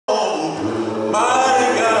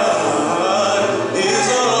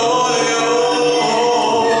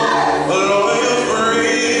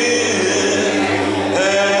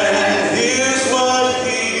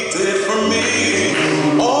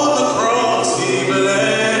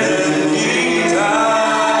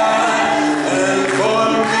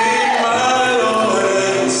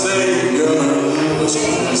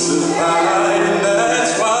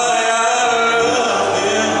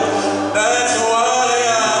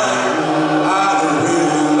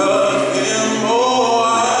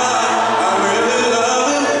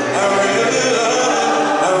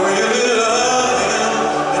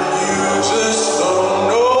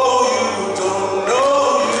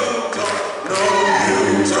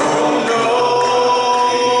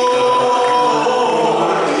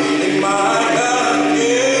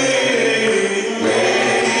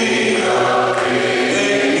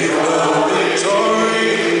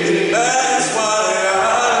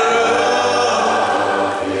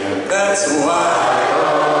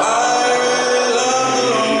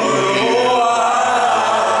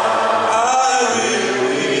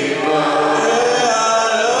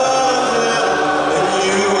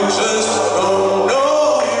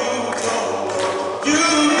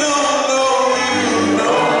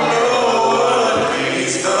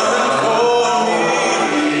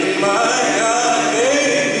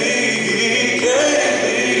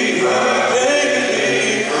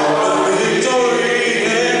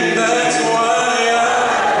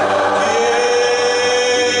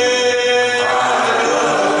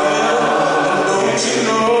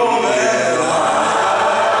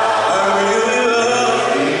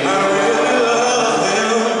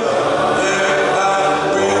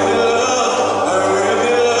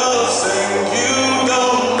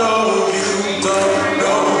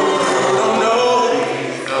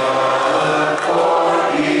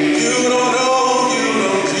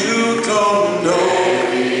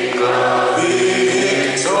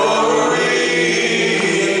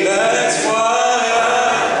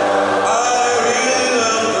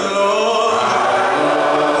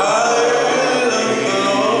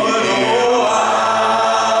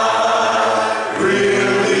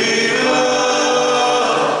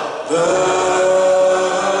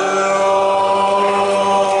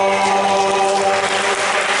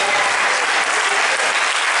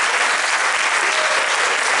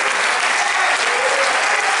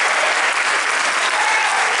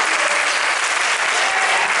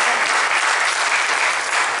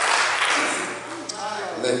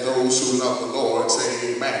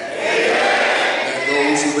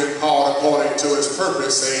according to his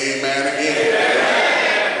purpose, say amen again.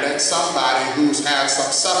 Amen. Let somebody who's had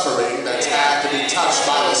some suffering, that's had to be touched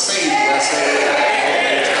by the Savior, say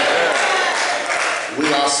amen. We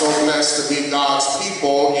are so blessed to be God's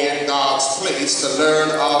people in God's place, to learn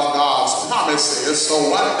of God's promises, so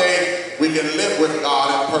one day we can live with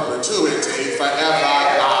God in perpetuity,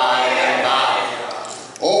 forever, by and by.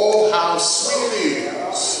 Oh, how sweet it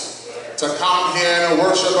is to come here and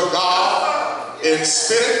worship a God in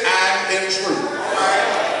spirit and in truth,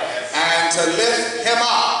 and to lift him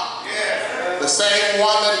up. The same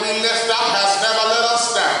one that we lift up has never let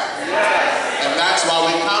us down. And that's why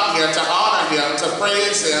we come here to honor him, to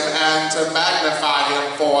praise him, and to magnify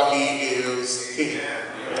him, for he is King.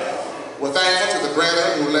 We're thankful to the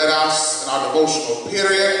brethren who led us in our devotional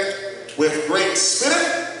period with great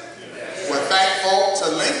spirit. We're thankful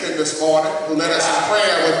to Lincoln this morning, who led us in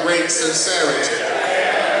prayer with great sincerity.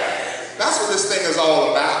 That's what this thing is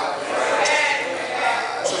all about.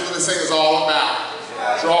 That's what this thing is all about.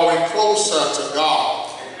 Drawing closer to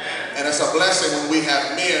God. And it's a blessing when we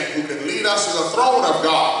have men who can lead us to the throne of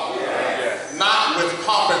God. Not with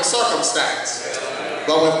pomp and circumstance,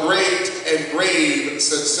 but with great and grave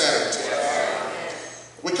sincerity.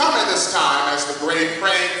 We come at this time as the grave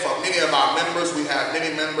praying for many of our members. We have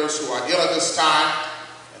many members who are ill at this time,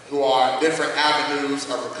 who are in different avenues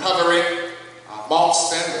of recovery.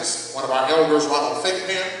 Boston is one of our elders, Ronald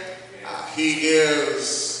Thickman. He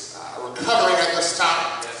is recovering at this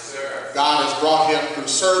time. God has brought him through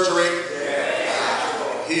surgery.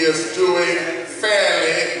 He is doing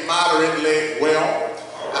fairly, moderately well.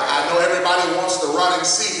 I know everybody wants to run and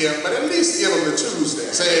see him, but at least give him the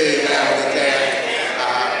Tuesday. Say amen,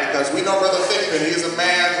 okay? Because we know Brother Thickman, he's a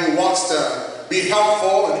man who wants to be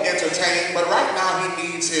helpful and entertaining, but right now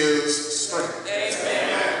he needs his strength.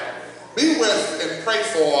 Amen. Be with and pray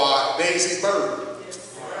for Daisy Bird.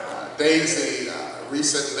 Daisy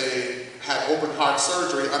recently had open heart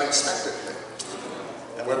surgery unexpectedly.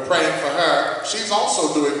 And we're praying for her. She's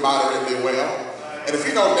also doing moderately well. And if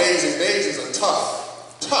you know Daisy, Daisy's a tough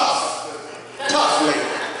lady.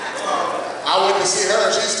 I went to see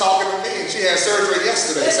her, she's talking to me, and she had surgery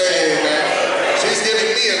yesterday. Say amen. She's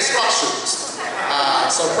giving me instructions.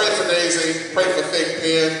 So pray for Daisy, pray for Thick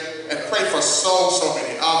Pen, and pray for so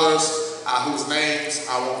many others whose names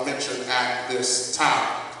I won't mention at this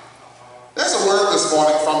time. There's a word this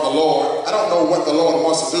morning from the Lord. I don't know what the Lord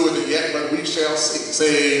wants to do with it yet, but we shall see.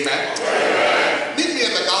 Say amen. Amen. Meet me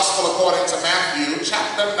in the gospel according to Matthew,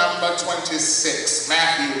 chapter number 26.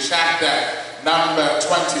 Matthew, chapter number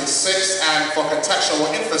 26. And for contextual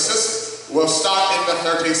emphasis, we'll start in the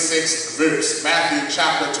 36th verse. Matthew,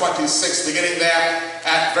 chapter 26, beginning there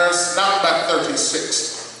at verse number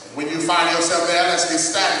 36. When you find yourself there, let's be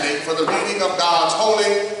standing for the reading of God's holy,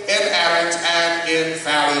 inerrant, and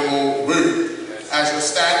infallible word. As you're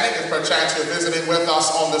standing, if perchance you're visiting with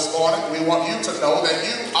us on this morning, we want you to know that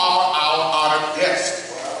you are our honored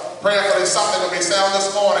guest. Prayerfully, something will be said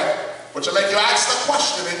this morning, which will make you ask the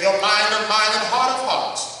question in your mind and heart of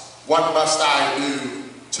hearts: what must I do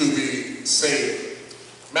to be saved?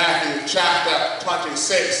 Matthew chapter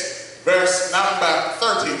 26. Verse number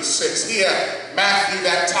 36. Here, Matthew,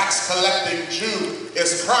 that tax collecting Jew,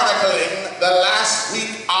 is chronicling the last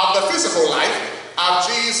week of the physical life of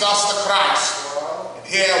Jesus the Christ. And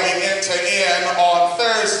here we enter in on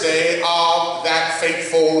Thursday of that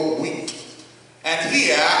fateful week. And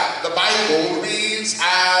here, the Bible reads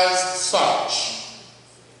as such: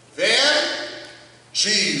 Then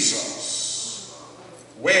Jesus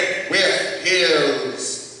went with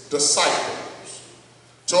his disciples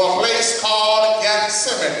to a place called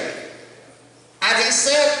Gethsemane. And he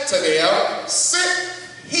said to them, sit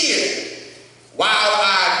here while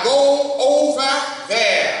I go over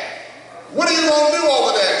there. What are you going to do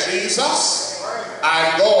over there, Jesus?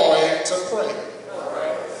 I'm going to pray.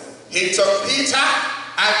 He took Peter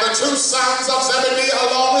and the two sons of Zebedee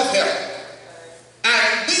along with him.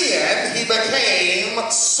 And then he became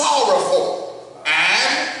sorrowful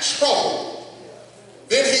and troubled.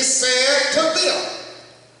 Then he said to them,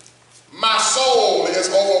 my soul is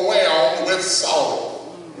overwhelmed with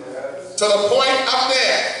sorrow to the point of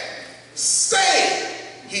death. Stay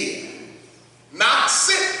here. Not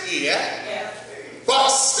sit here, but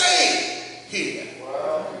stay here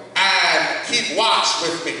and keep watch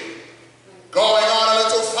with me. Going on a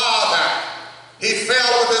little farther, he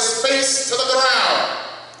fell with his face to the ground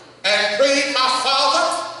and prayed, my Father,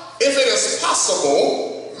 if it is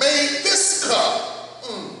possible, may this cup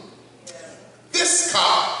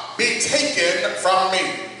be taken from me.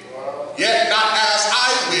 Yet not as I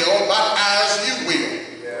will, but as you will.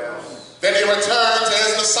 Then he returned to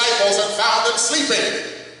his disciples and found them sleeping,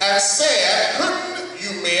 and said, couldn't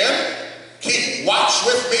you men keep watch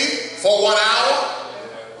with me for 1 hour?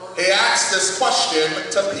 He asked this question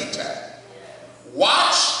to Peter.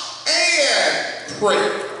 Watch and pray,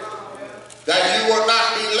 that you will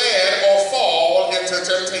not be led or fall into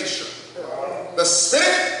temptation. The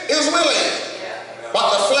spirit is willing,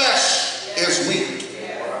 but the flesh is weak.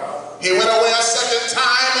 He went away a second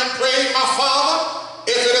time and prayed, my Father,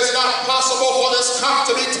 if it is not possible for this cup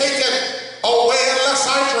to be taken away unless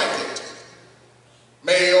I drink it,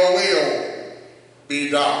 may your will be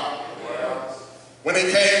done. When he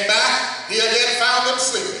came back, he again found them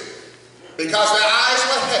sleeping, because their eyes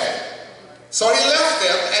were heavy. So he left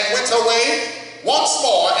them and went away once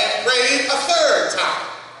more and prayed a third time,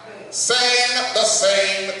 saying the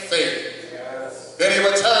same thing. Then he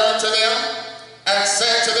returned to them and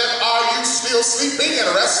said to them, are you still sleeping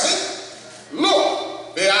and resting?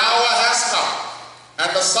 Look, the hour has come,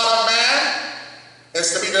 and the Son of Man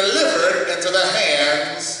is to be delivered into the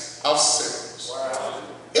hands of sinners.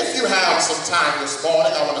 If you have some time this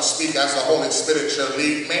morning, I want to speak as the Holy Spirit shall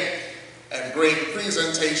lead me and bring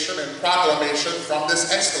presentation and proclamation from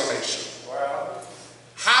this exclamation.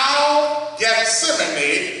 How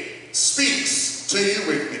Gethsemane speaks to you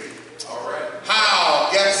with me. How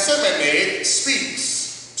Gethsemane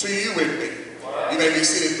speaks to you with me. You may be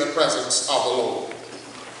seated in the presence of the Lord.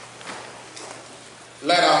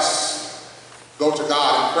 Let us go to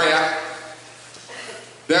God in prayer.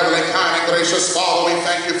 Heavenly, kind, and gracious Father, we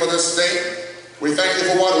thank you for this day. We thank you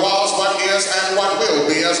for what was, what is, and what will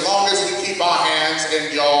be, as long as we keep our hands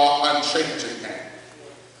in your unchanging hand.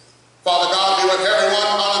 Father God, be with everyone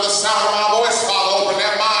under the sound of my voice. Father, open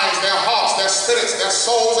their minds, their hearts, their spirits, their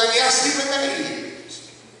souls, and yes, even their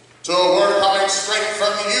ears, to a word coming straight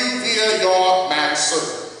from you via your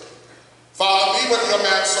manservant. Father, be with your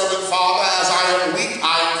manservant, Father, as I am weak,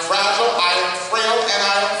 I am fragile, I am frail, and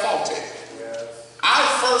I am faulty. I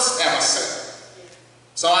first am a sinner,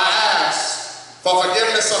 so I ask for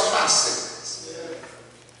forgiveness of my sins.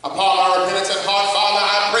 Upon my repentant heart, Father,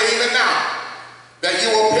 I pray even now that you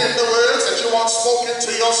will pen the words that you want spoken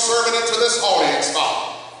to your servant and to this audience,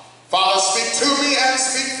 Father. Father, speak to me and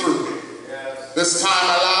speak through me. This time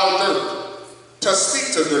allow dirt to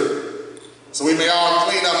speak to dirt, so we may all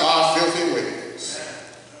clean up our filthy ways.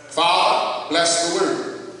 Father, bless the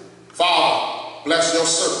word. Father, bless your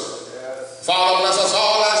servant. Father, bless us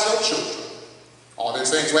all as your children. All these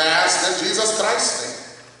things we ask in Jesus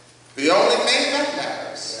Christ's name, the only name that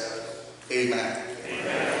matters. Amen.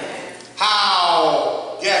 Amen.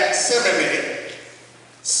 How Gethsemane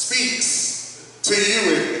speaks to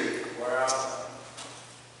you and me.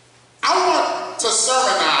 I want to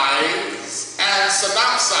sermonize and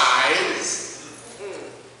synopsize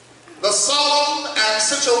the solemn and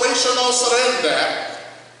situational surrender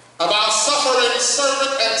of our suffering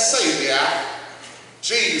servant and Savior,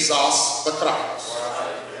 Jesus the Christ.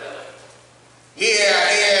 Here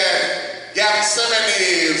in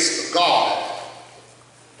Gethsemane's garden,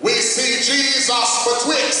 we see Jesus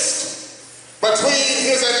between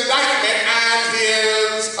his indictment and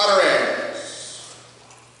his utterance,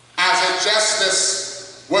 as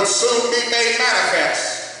injustice would soon be made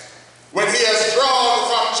manifest when he is drawn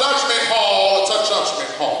from judgment hall to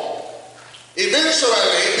judgment hall,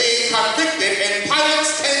 eventually being convicted in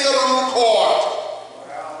Pilate's kangaroo court,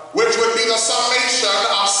 which would be the summation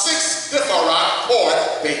of 6 different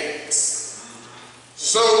court dates.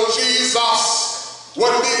 So Jesus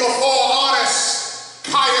would be before Annas,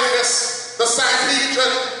 Caiaphas, the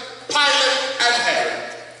Sanhedrin, Pilate, and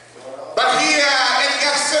Herod. But here in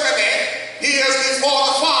Gethsemane, he is before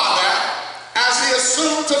the Father as he is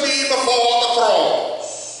soon to be before the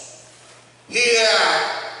cross. Here,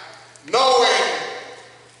 knowing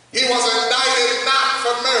he was indicted not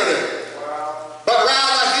for murder, but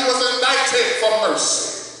rather he was indicted for mercy.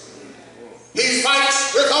 He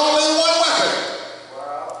fights with only one weapon,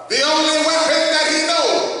 the only weapon that he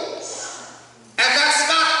knows, and that's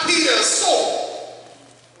not Peter's sword.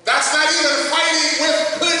 That's not even fighting with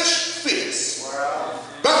clenched fists.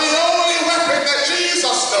 But the only weapon that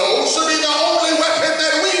Jesus knows should be the only weapon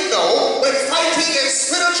that we know when fighting in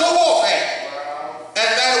spiritual warfare. And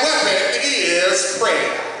that weapon is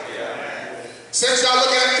prayer. Since y'all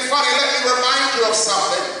looking at me funny, let me remind you of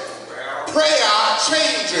something. Prayer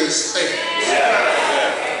changes things.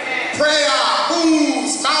 Prayer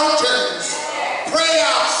moves mountains.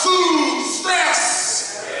 Prayer soothes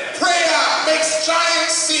stress. Prayer makes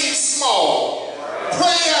giants seem small.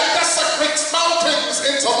 Prayer desecrates mountains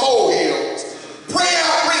into molehills. Prayer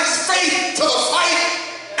brings faith to the fight,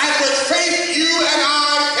 and with faith you and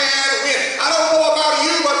I can win. I don't know about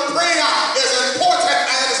you, but prayer is important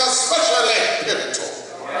and is especially pivotal.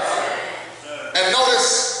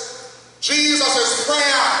 Jesus'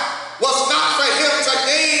 prayer was not for him to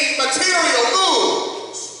gain material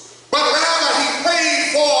goods, but rather he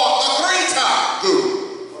prayed for a greater good.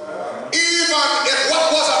 Even if what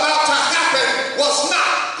was about to happen was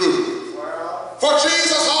not good. For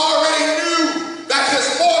Jesus already knew that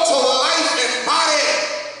his mortal life and body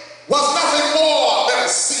was nothing more than a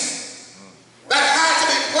seed that had to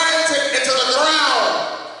be planted into the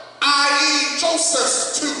ground, i.e.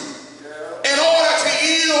 Joseph's tomb, in order to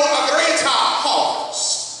yield a greater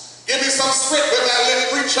harvest. Give me some script with that little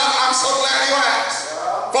preacher. I'm so glad you asked.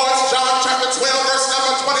 For it's John chapter 12, verse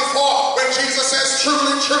number 24, when Jesus says,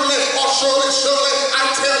 truly, truly, or surely, surely,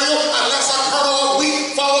 I tell you, unless a kernel of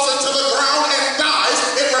wheat falls into the ground and dies,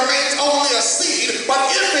 it remains only a seed. But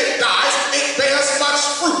if it dies, it bears much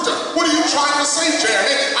fruit. What are you trying to say,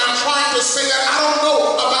 Jeremy? I'm trying to say that I don't know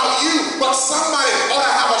about you, but somebody ought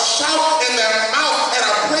to have a shout in their mouth and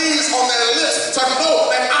a praise on their lips to know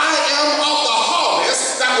that I am of the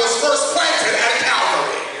harvest that was first planted at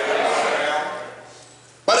Calvary.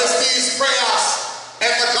 But it's these prayers in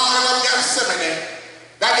the Garden of Gethsemane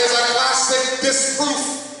that is a classic disproof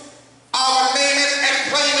of name it and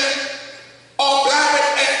claim it, or blab it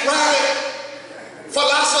and grab it,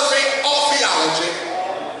 philosophy or theology.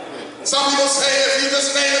 Some people say if you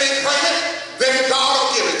just name it and claim it, then God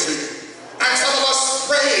will give it to you. And some of us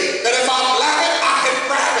pray that if I blab it, I can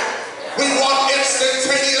grab it. We want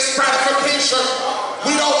instantaneous gratification.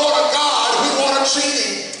 We don't want a God, we want a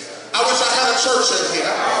genie. I wish I had a church in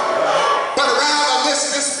here. But rather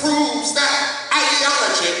this disproves that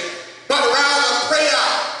ideology. But rather prayer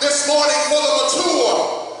this morning for the mature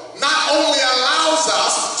not only allows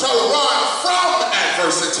us to run from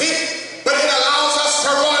adversity, but it allows us to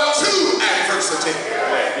run to adversity.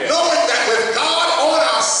 Knowing that with God on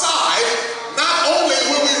our side, not only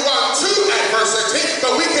will we run to adversity,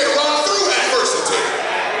 but we can run through adversity.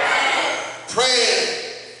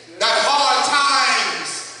 Pray that hard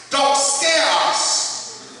times don't scare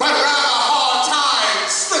us, but rather hard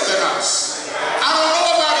times strengthen us. I don't know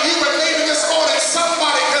about you, but maybe this morning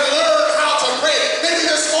somebody can learn how to pray. Maybe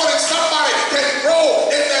this morning somebody can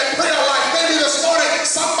grow in their prayer life. Maybe this morning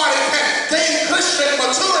somebody can gain Christian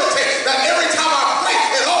maturity, that every time I pray,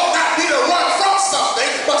 it ought not be to run from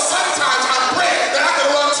something, but sometimes I pray that I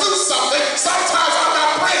can run to something. Sometimes I'm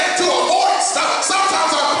not praying to avoid stuff.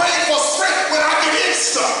 Sometimes I'm praying for strength when I get in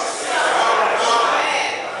stuff.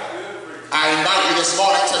 I invite you this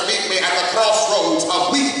morning to meet me at the crossroads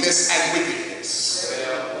of weakness and wickedness.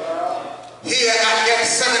 Here at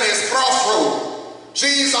Gethsemane's crossroad,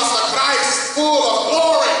 Jesus the Christ, full of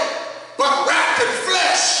glory, but wrapped in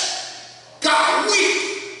flesh, got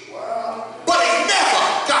weak, but he never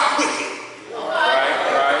got wicked.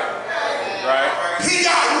 Right. He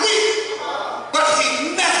got weak, but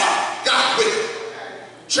he never got wicked.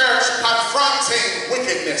 Church, confronting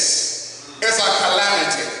wickedness is a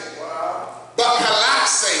calamity. But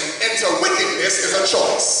collapsing into wickedness is a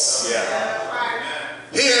choice.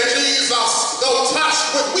 Here Jesus, though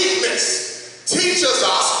touched with weakness, teaches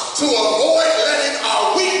us to avoid letting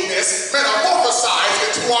our weakness metamorphosize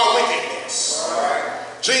into our wickedness.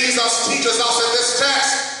 Jesus teaches us in this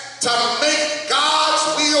text to make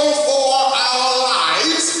God's will for our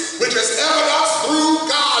lives, which is evidenced through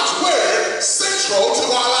God's word, central to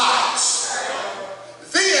our lives.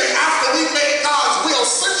 Then, after we make God's will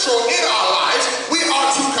central in our lives, we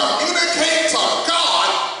are to communicate to God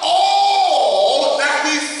all that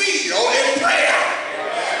we feel in prayer.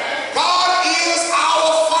 God is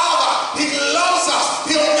our Father. He loves us.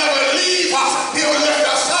 He'll never leave us. He'll lift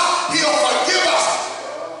us up. He'll forgive us.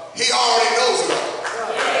 He already knows it.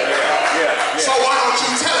 So why don't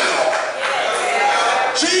you tell it all?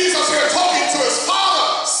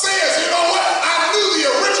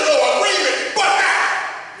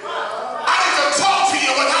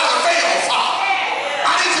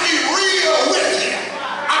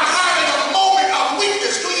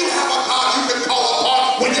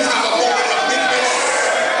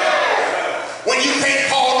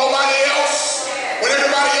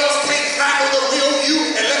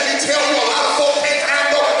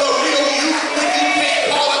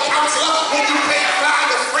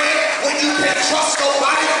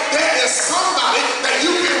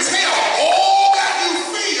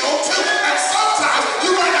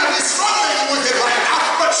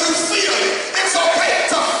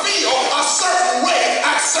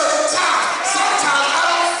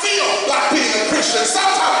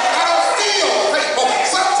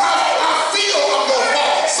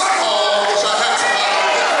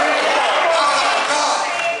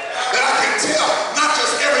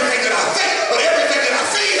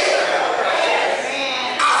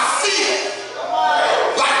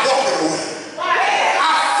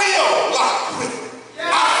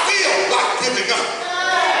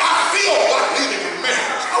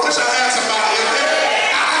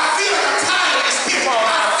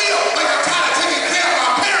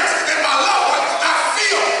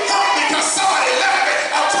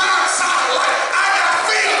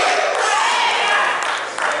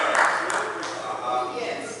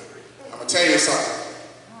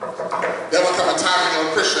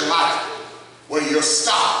 life where you're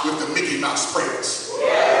stopped with the Mickey Mouse prayers.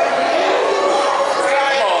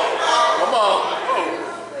 Come on.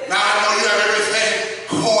 Now I know you have everything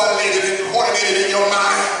coordinated in your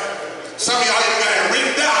mind. Some of y'all even got it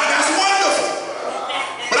written down. That's wonderful.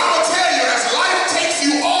 But I'm going to tell you, as life takes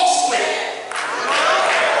you off script,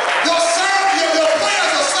 your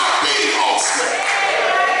prayers will start being off script.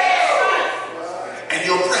 And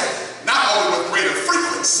you'll pray not only with greater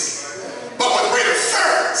frequency, but with greater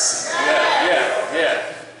fervency.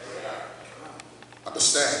 Yeah.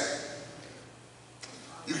 Understand?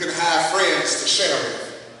 You can have friends to share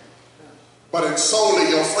with, but in solely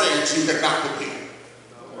your friends you cannot depend.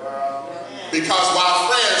 Because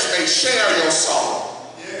while friends may share your sorrow,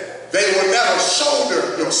 they will never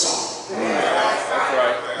shoulder your sorrow. That's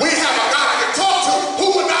right. We have a God to talk to who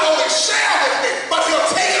will not only share with me, but he'll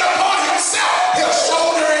take it upon himself. He'll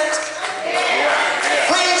shoulder it.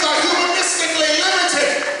 Friends are humanistically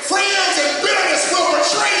limited. Friends and bitterness will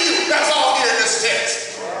betray you. That's all here in this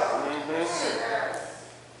text.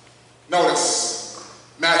 Notice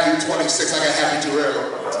Matthew 26. I got happy too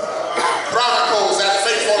early. Chronicles that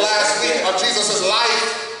fateful last week of Jesus' life,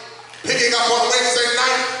 picking up on Wednesday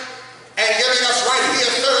night and giving us right here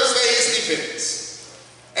Thursday's events.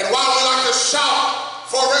 And while we like to shout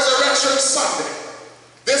for Resurrection Sunday,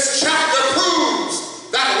 this chapter proves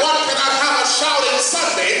that one cannot have a shouting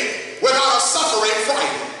Sunday without a suffering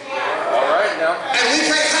Friday. All right now. And we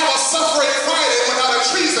can't have a suffering Friday without a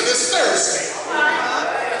treasonous Thursday.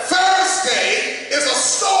 Thursday is a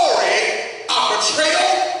story of betrayal,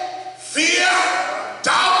 fear,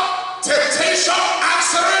 doubt, temptation, and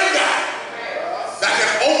surrender that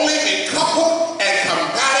can only be coupled and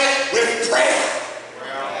combated with prayer.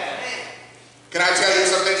 Can I tell you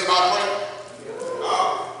some things about prayer?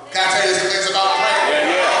 Can I tell you some things about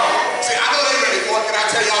prayer? Yeah. See, I know they're ready for it. Can I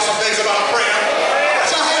tell y'all some things about prayer?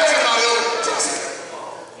 Put your hands in my little.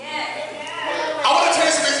 I want to tell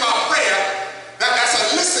you some things about prayer that's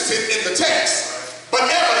elicited in the text, but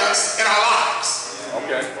evidence in our lives.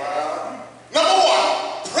 Okay. Number one,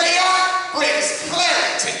 prayer brings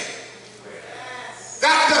clarity.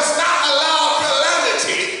 That does not allow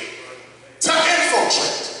calamity to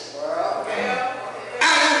infiltrate.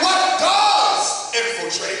 And what does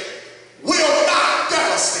infiltrate will not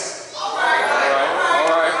devastate. All right.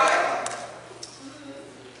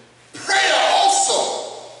 Prayer also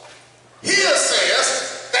here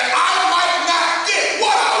says that I might not get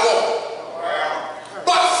what I want,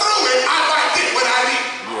 but through it I might get what I need.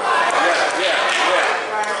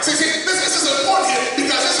 Yeah. See, this is important here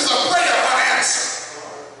because this is a prayer unanswered.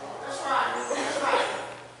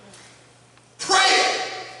 Prayer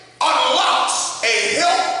unlocks a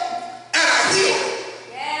help and a healing,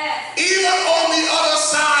 even on the other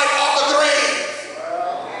side of the grave.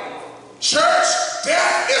 Church,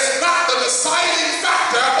 death is not the deciding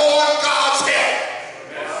factor on God's help.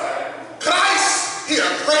 Christ here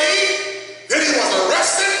prayed, then he was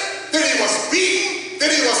arrested, then he was beaten,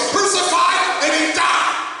 then he was crucified, then he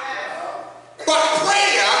died. But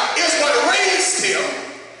prayer is what raised him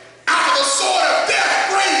after the sword of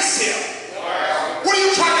death raised him. What are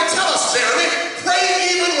you trying to tell us, Jeremy? Pray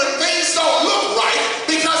even when things don't look right,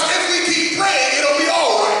 because if we keep praying, it'll be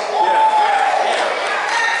all right.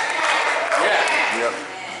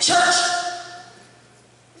 Church,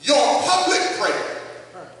 your public prayer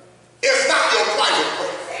is not your private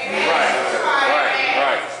prayer.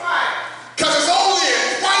 Right. Because it's only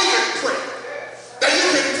in private prayer that you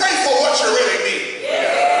can pray for what you really need.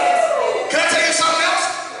 Can I tell you something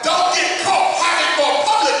else? Don't get caught having more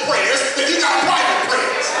public prayers than you got private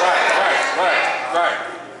prayers. Right.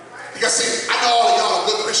 Because see, I know all of y'all are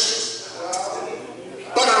good Christians.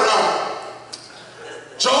 But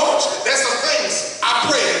George, there's some things I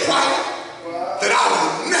pray in private that I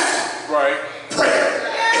will never pray in public.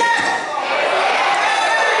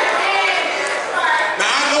 Now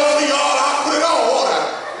I know for y'all I put it on water.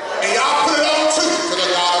 And y'all put it on too. To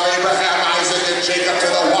the God of Abraham, Isaac, and Jacob, to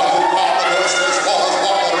the one who walked the earth's waters,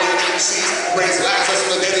 walked the raging seas, raised Lazarus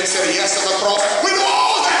from the dead and said yes to the cross. We do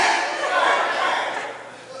all of that.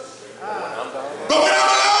 But when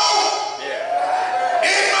I'm alone,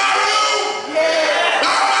 in my room,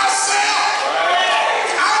 by myself,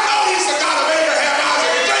 I know he's the God of Abraham,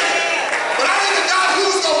 Isaac, and Jacob. But I need a God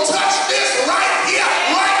who's going to touch this right here,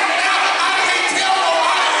 right now. I can't tell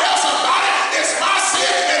nobody else about it. It's my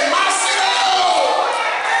sin and my sin alone.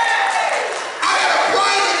 I got a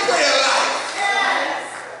private prayer life.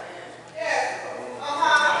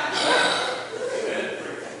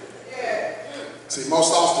 See,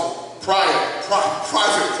 most often,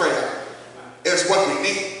 private prayer is what we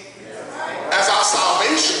need, as our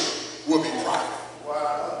salvation will be private.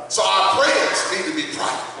 So need to be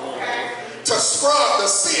private. To scrub the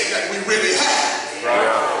sin that we really have.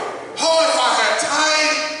 Oh, if I had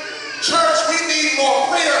time, church, we need more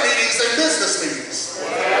prayer meetings than business meetings.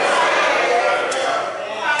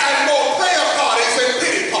 And more prayer parties than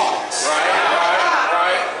pity parties.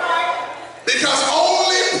 Because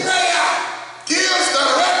only prayer gives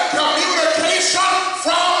direct communication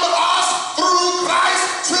from us through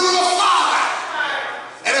Christ to the Father.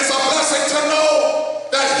 And it's a blessing to know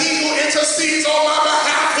that he who intercedes on my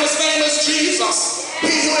behalf, his name is Jesus.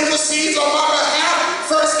 He who intercedes on my behalf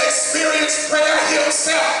first experienced prayer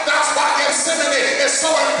himself. That's why Gethsemane is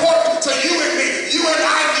so important to you and me. You and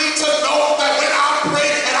I need to know that when I pray,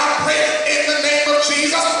 and I pray in the name of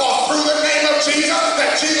Jesus or through the name of Jesus,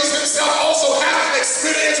 that Jesus himself also has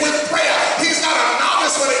experience with prayer. He's not a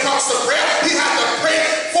novice when it comes to prayer. He had to pray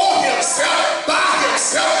for himself, by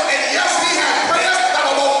himself, and yes, he had prayers that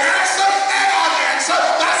were both answered and unanswered.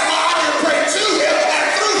 That's why I can pray to him and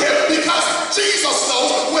through him, because Jesus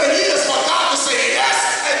knows what it is for God to say yes,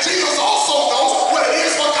 and Jesus also knows what it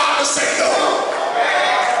is for God to say no.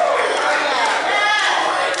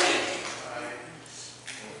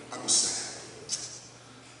 Understand.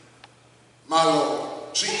 My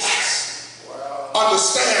Lord Jesus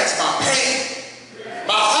understands my pain,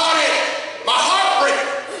 my heartache, my heartbreak,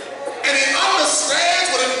 and he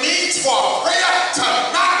understands what it means for a prayer to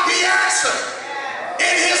not be answered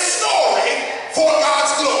in his story for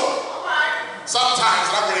God's glory.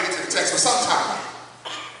 Sometimes, and I'm ready to get to the text, but sometimes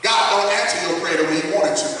God don't answer your prayer the way he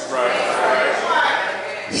wanted to.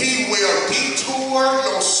 He will detour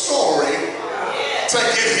your story to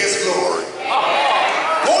get his glory.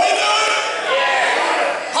 Won't he do it?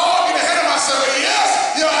 How am I getting ahead of myself?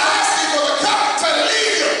 Yes, you're asking for the cup to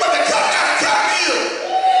leave you, but the cup got to come to you.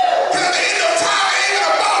 Because at the end of time, it ain't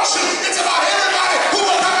even about you. It's about everybody who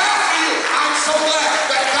will come after you. I'm so glad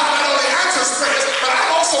that God not only answers prayers, but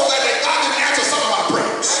I'm also glad that God didn't answer some of my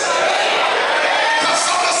prayers. Because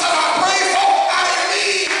some of the stuff I prayed for, I didn't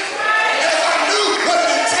need. And if I knew what it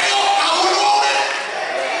entailed, I wouldn't want it.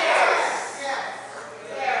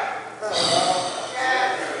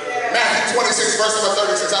 Matthew 26, verse number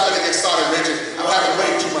 36. I better get started, Richard. I'm having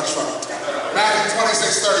way too much fun. Matthew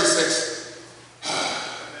 26, 36.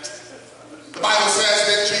 The Bible says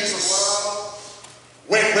that Jesus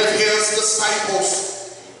went with his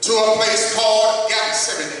disciples to a place called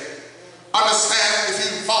Gethsemane. Understand, if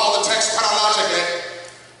you follow the text chronologically,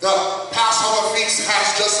 the Passover feast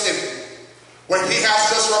has just ended, when he has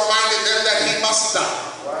just reminded them that he must die.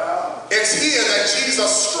 It's here that Jesus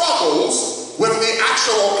struggles with the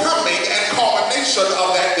actual coming and culmination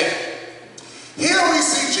of that day. Here we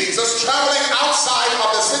see Jesus traveling outside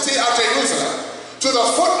of the city of Jerusalem to the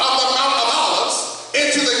foot of the Mount of Olives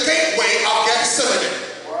into the gateway of Gethsemane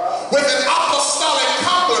with an apostolic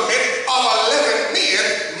complement of 11 men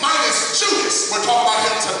minus Judas. We're talking about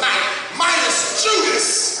him tonight. Minus Judas,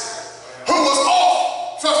 who was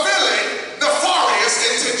off fulfilling nefarious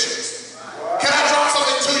intentions. Can I drop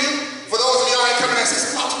something to you for those of y'all ain't coming at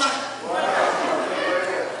 6 o'clock tonight?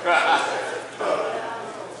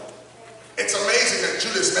 It's amazing that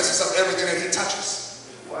Judas messes up everything that he touches.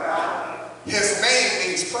 His name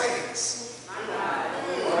means praise.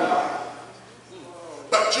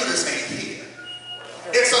 But Judas ain't here.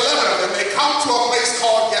 It's 11 of them. They come to a place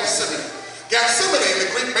called Gethsemane. Gethsemane in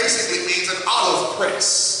the Greek basically means an olive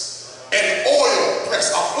press, an oil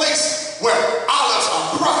press, a place where olives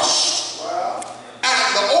are crushed.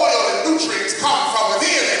 And the oil and nutrients come from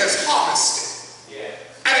within and is harvested.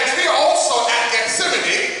 And it's here also at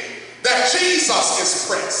Gethsemane that Jesus is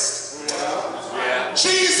pressed.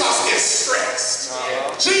 Jesus is stressed.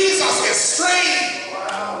 Jesus is strained.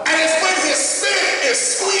 And it's when his spirit is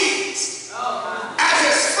squeezed and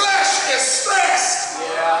his flesh is stressed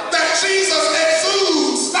that Jesus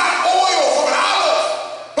exudes not oil from an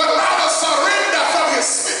olive, but rather surrender from his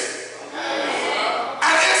spirit.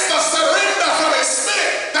 And it's the surrender from his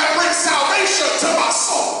spirit that brings salvation to my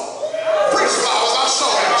soul. Preach flowers, I'll show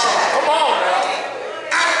you. Come on now.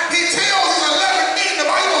 And he tells his 11 men, the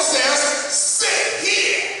Bible says, sit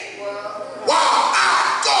here while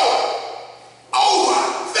I go over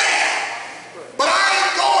there. But I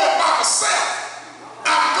ain't going by myself.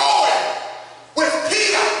 I'm going with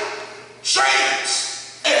Peter,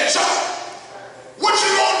 James, and John. What you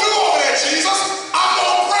gonna do over there, Jesus? I'm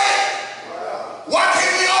gonna pray. Why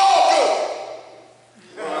can't we all go?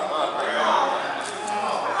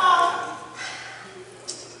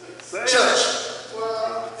 Church,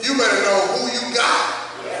 you better know who you got,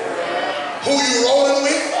 who you rolling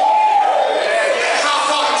with, and how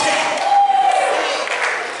far to take.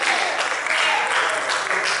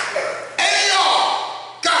 Any of y'all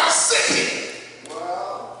gotta sit here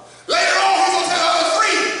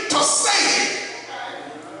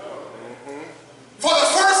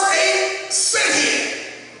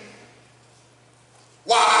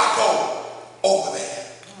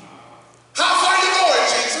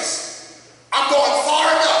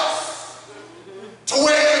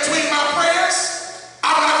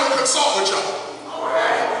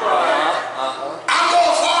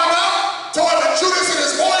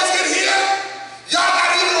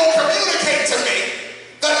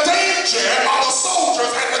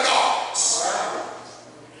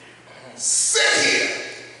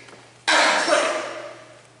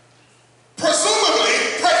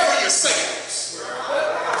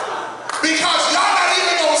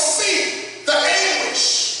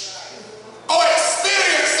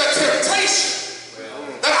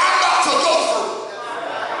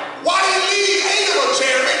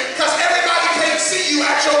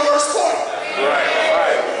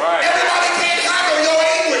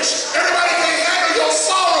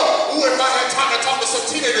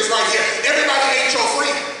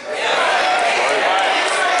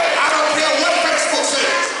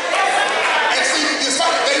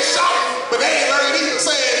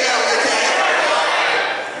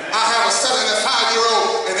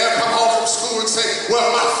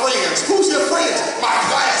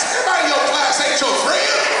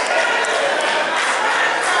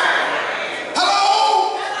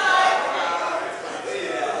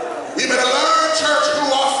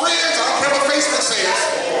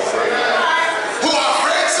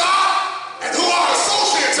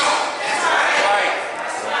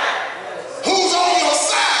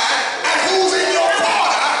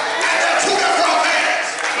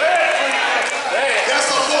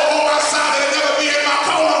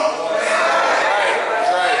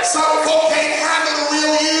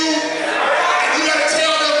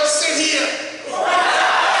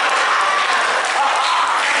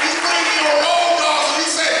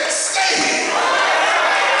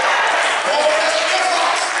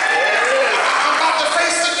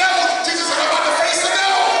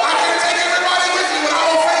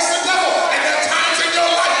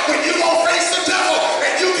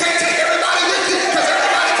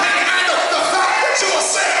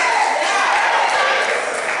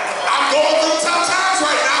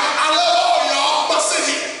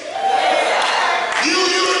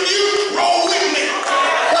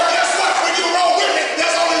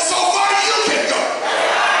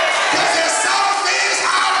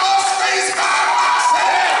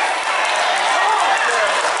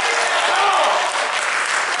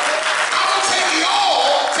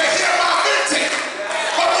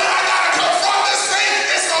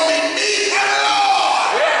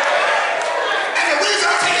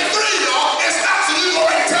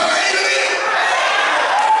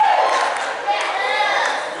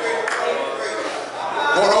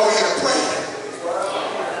going over here to pray.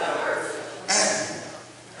 And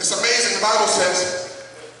it's amazing, the Bible says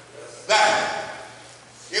that,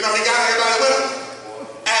 he got everybody with him,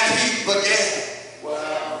 and he began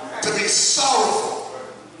to be sorrowful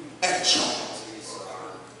and troubled.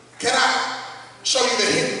 Can I show you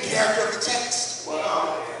the hidden character of the text?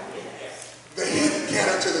 The hidden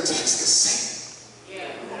character of the text is Satan.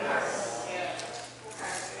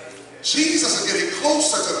 Jesus is getting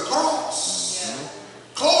closer to the cross,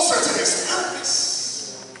 closer to his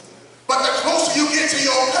purpose. But the closer you get to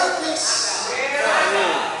your purpose,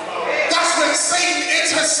 that's when Satan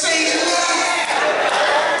enters state in life.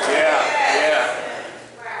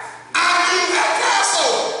 I knew at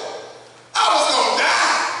Passover I was going to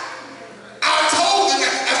die. I told him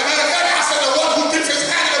that. As a matter of fact, I said the one who gets his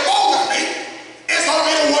hand in the bowl with me is going to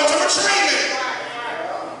be the one to betray me.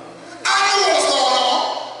 I knew what was going on.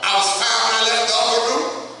 I was found when I left the upper room.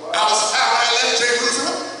 I was found when I left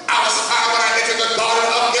Jerusalem. I was found when I entered the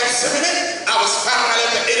garden of Gethsemane. I was found when I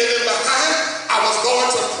left the enemy behind. I was going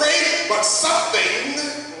to pray, but something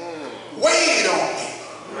weighed on me.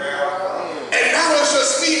 And now it's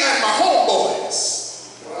just me and my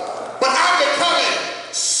homeboys. But I'm becoming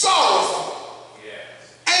sorrowful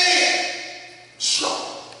and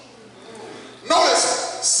troubled. Notice,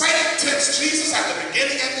 Satan tempts Jesus at the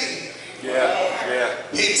beginning and the end.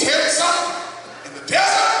 He tempts him in the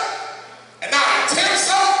desert, and now he tempts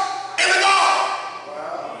him in the garden.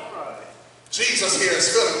 Jesus here is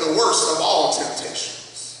feeling the worst of all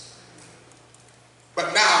temptations.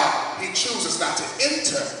 But now he chooses not to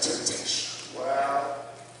enter temptation.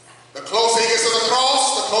 The closer he gets to the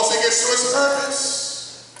cross, the closer he gets to his purpose.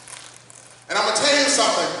 And I'm going to tell you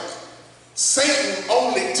something. Satan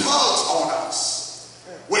only tugs on us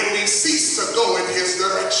when we cease to go in his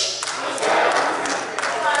direction.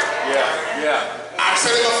 I've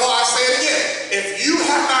said it before, I say it again. If you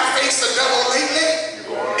have not faced the devil lately,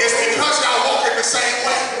 it's because y'all walking the same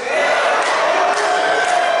way.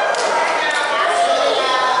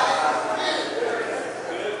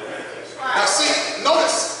 Now see,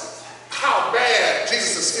 notice how bad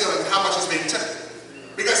Jesus is feeling, how much he's being tempted.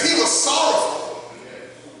 Because he was sorrowful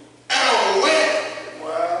and overwhelmed.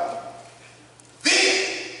 Then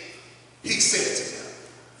he said to them,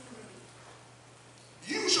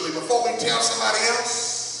 usually before we tell somebody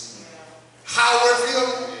else how we're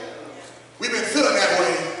feeling, we've been feeling that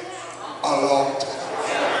way a long time.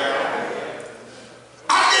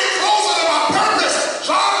 I'm getting closer to my purpose.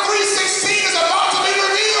 John 3:16 is about to be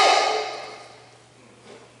revealed.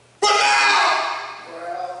 But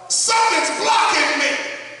now, something's blocking me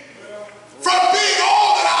from being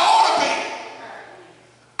all that I ought to be.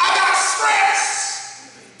 I got stress,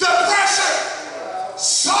 depression,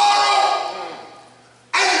 sorrow,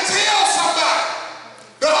 and tell somebody.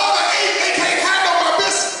 The other 8, they can't handle my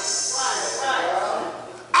business.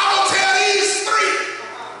 I'm going to tell these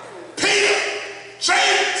 3, Peter,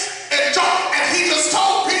 James, and John. And he just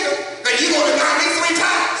told Peter that you're going to deny me 3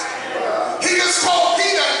 times. He just told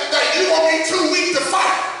Peter that you're going to be too weak to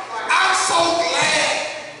fight. I'm so glad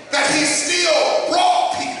that he still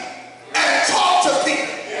brought Peter and talked to Peter,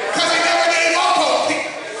 because he never gave up on Peter.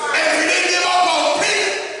 And if he didn't give up on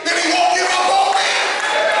Peter, then he won't give up on me.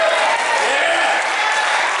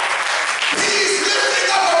 He's lifting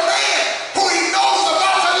up a man who he knows is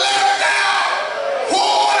about to let him down.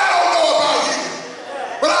 Oh, I don't know about you,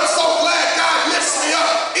 but I'm so glad God lifts me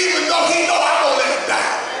up, even though he knows I'm going to let him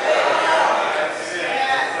down.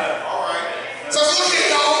 So look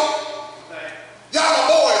here, y'all. Y'all are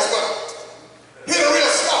boys, but hear the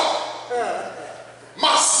real story.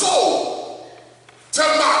 My soul to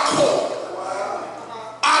my core,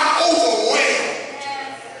 I'm overwhelmed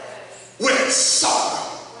with sorrow,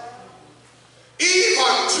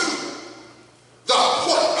 even to the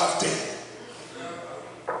point of death.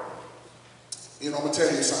 I'm going to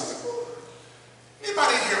tell you something.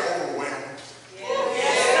 Anybody here overwhelmed?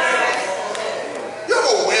 You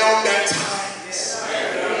overwhelmed at times?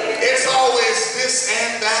 It's always this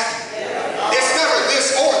and that. It's never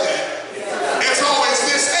this or that. It's always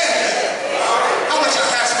this and that. I wish I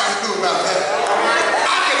had somebody who knew about that.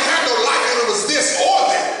 I can handle life if it was this or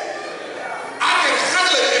that. I can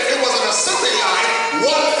handle it if it was an assembly line,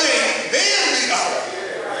 one thing, then the other.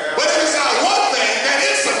 But if it's not one thing, then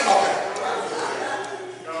it's another.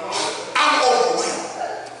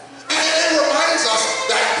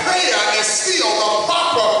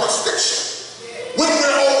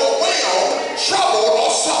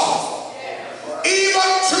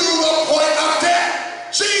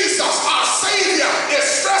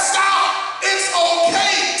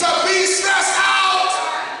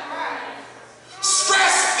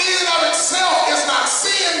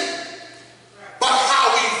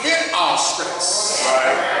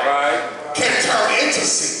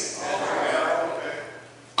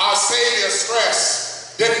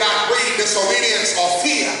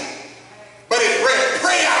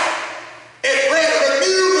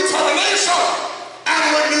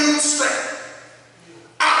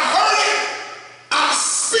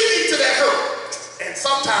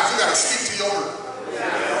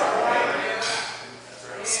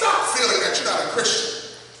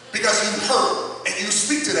 Christian because you hurt and you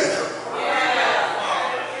speak to that hurt.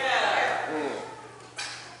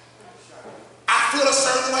 I feel a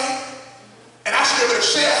certain way, and I should be able to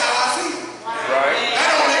share how I feel. Right. That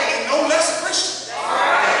don't make me no less a Christian.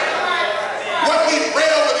 What we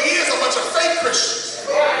read over the years, a bunch of fake Christians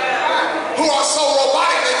who are so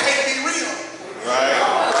robotic they can't be real. Right.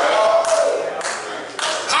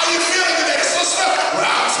 How you feeling today, sister? Well,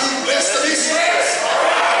 I'm too blessed to be stressed.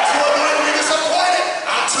 I'm too annoyed to be disappointed.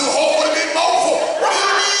 I'm too hopeful to be hopeful. What do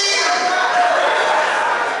you mean?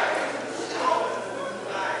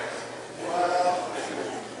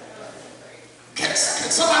 Can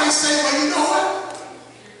somebody say, well, you know what?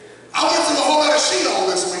 I went through a whole lot of Sheol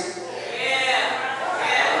this week.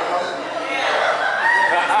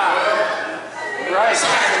 Right. So I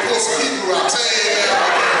had to pull some Hebrew out. Say amen.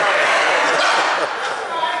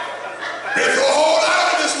 Been through a whole lot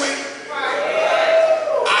of it this week.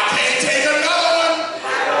 I can't take another one.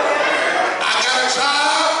 I got a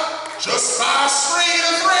job just by a string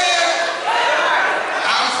and a thread.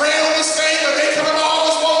 I'm praying on this thing, but they coming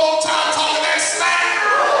all this one more time talking that slack.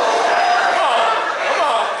 Come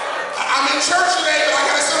on. I'm in church today, but I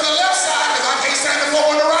got to sit on the left side because I can't stand the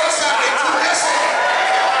floor on the right side. They too messy.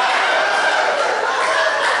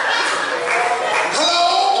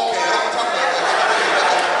 Hello? Okay, I don't talk about that.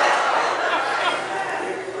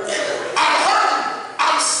 I'm hurting.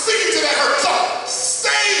 I'm speaking to that hurt. So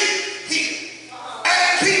stay here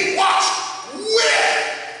and keep watch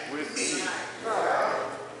with me.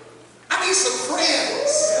 I need some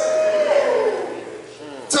friends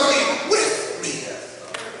to be with me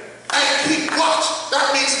and keep watch.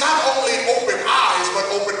 That means not only open eyes, but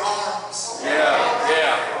open arms. Yeah.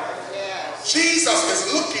 Jesus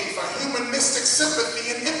is looking for humanistic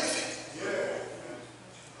sympathy and empathy.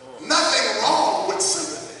 Nothing wrong with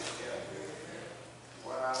sympathy.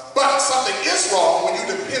 But something is wrong when you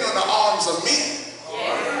depend on the arms of men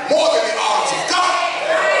more than the arms of God.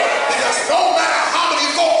 Because no matter how many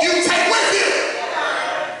folk you take with you,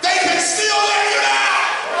 they can still let you down.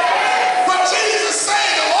 But Jesus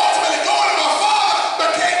saying, I'm ultimately going to my Father, but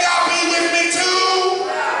can y'all be with me too?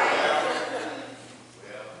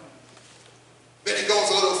 Then he goes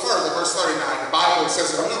a little further, verse 39. The Bible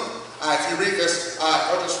says in Luke, if you read this,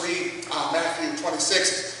 don't just read Matthew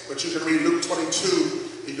 26, but you can read Luke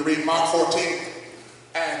 22, you can read Mark 14,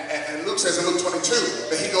 and Luke says in Luke 22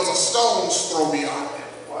 that he goes a stone's throw beyond him.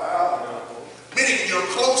 Wow. Meaning you're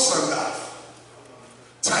close enough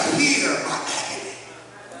to hear my agony.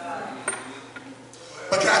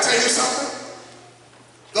 But can I tell you something?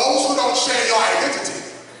 Those who don't share your identity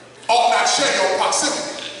ought not share your proximity.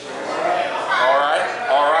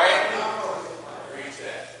 All right.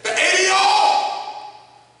 The 80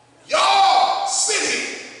 y'all sit here.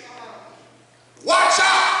 Watch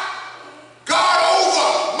out. Guard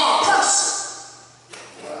over my person.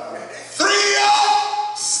 3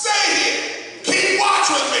 y'all, stay here. Keep watch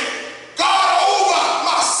with me. Guard over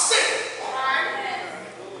my sin.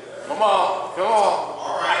 Come on.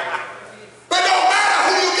 But no matter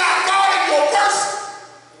who you got guarding your person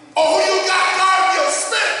or who you got guarding your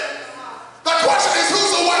spirit, the question is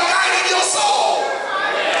who's the one guiding your soul?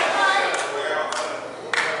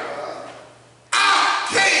 I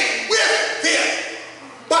came with him,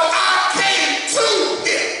 but I came to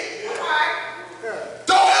him.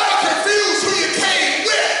 Don't ever confuse who you came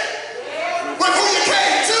with who you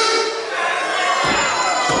came to.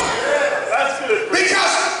 That's good.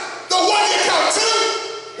 Because the one you come to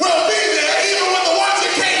will be there even when the ones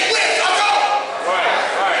you came with are gone.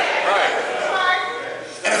 Right.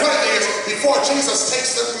 And the funny thing is, before Jesus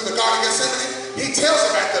takes them through the Garden of Gethsemane, he tells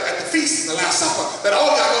them at the feast, in the Last Supper, that all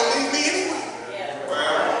y'all gonna leave me anyway.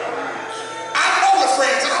 I know the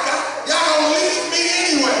friends I got. Y'all gonna leave me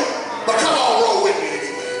anyway. But come on, roll with me anyway.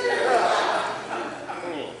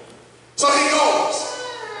 So he goes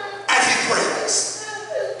and he prays.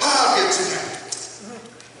 I'll get to him.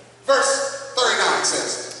 Verse 39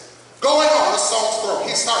 says, going on the stone's throw,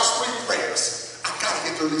 he starts 3 prayers. I gotta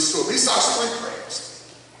get through these 2. He starts 3 prayers.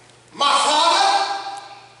 My Father,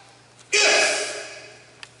 if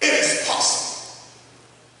it is possible,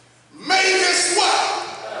 may this what?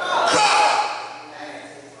 Cup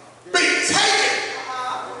be taken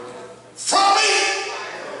from me.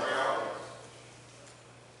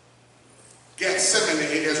 Gethsemane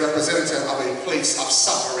is representative of a place of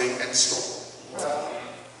suffering and struggle.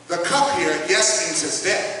 The cup here, yes, means his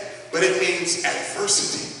death, but it means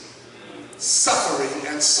adversity, suffering,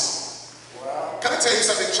 and sorrow. Can I tell you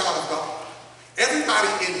something, child of God? Everybody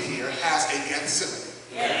in here has a Gethsemane.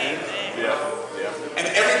 Yeah. And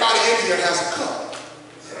everybody in here has a cup.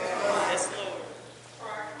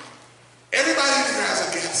 Everybody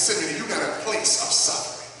Gethsemane, you got a place of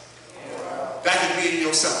suffering. That can be in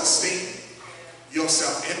your self-esteem, your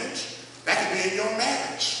self-image. That can be in your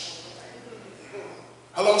marriage.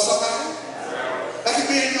 Hello, somebody? That can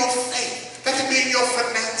be in your faith. That can be in your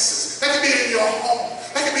finances. That can be in your home.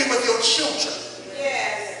 That can be with your children.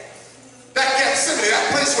 That Gethsemane,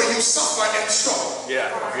 that place where you suffer and struggle.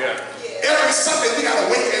 Every Sunday we got to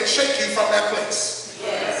wake and shake you from that place.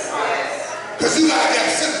 Because you got a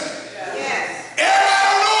Gethsemane. Everybody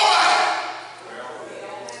don't know about it.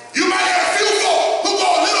 You might have a few folk who go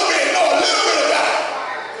a little bit, know a little bit about it.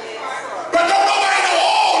 But don't nobody know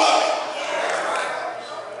all of it.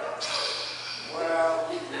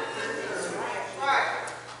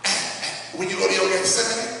 When you go to your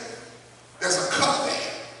Gethsemane, there's a cup there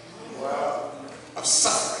of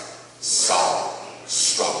suffering, sorrow,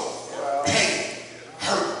 struggle, pain,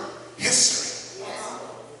 hurt, history.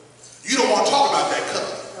 You don't want to talk about that cup.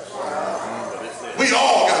 We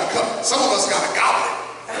all got a cup. Some of us got a goblet.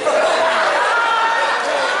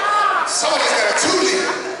 Some of us got a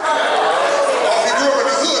 2-liter. Or if you grew up in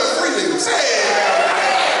the hood, a 3 liters. Hey!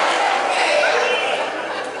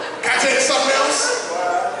 Can I tell you something else?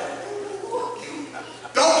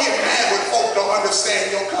 Don't get mad when folk don't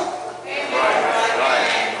understand your cup.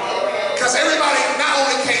 Because everybody not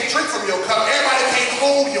only can't drink from your cup, everybody can't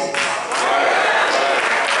hold your cup.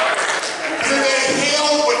 Because if they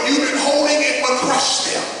held what you've been holding, it would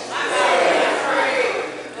crush them.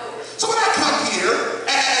 So when I come here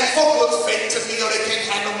and folk look fake to me, or they can't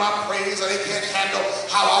handle my praise, or they can't handle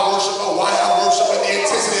how I worship, or why I worship, or the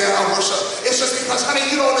intensity that I worship, it's just because, honey,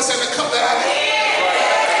 you don't understand the cup that I need.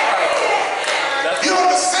 You don't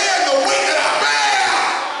understand the weight that I bear.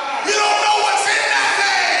 You don't know what's in that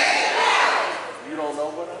thing. You don't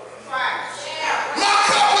know what? My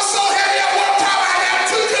cup was so heavy at one time I had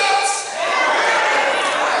 2 cups.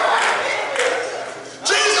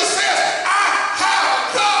 Jesus says, I have a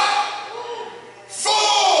cup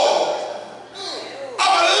full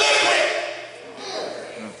of a liquid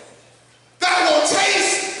that will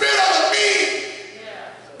taste bitter to me,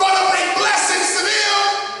 but it'll bring blessings to them.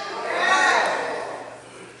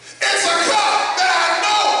 It's a cup that I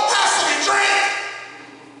know has to be drank,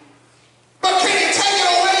 but can you take it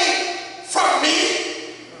away from me?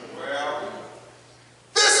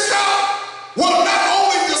 This cup will not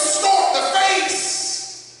only distort the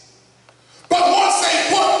face, but once they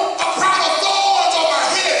put a crown of thorns on my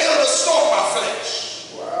head, it'll distort my flesh.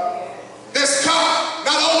 This cup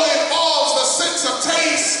not only involves the sense of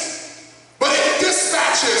taste, but it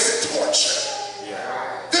dispatches torture.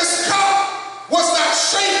 This cup was not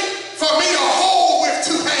shaped for me to hold with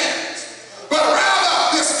 2 hands, but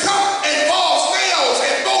rather this cup involves nails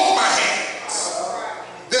in both my hands.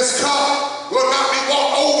 This cup will not be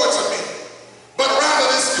walked over to me, but rather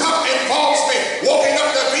this cup involves me walking up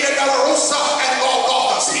the Via Dolorosa and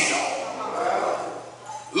Golgotha's hill.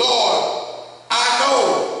 Lord, I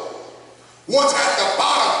know what's at the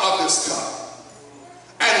bottom of this cup,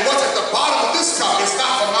 and what's at the bottom of this cup is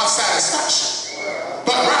not for my satisfaction,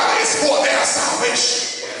 but rather it's for their salvation.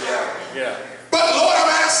 But Lord, I'm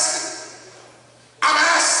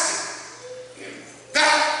asking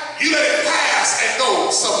that you let it pass and go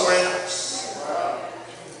somewhere else.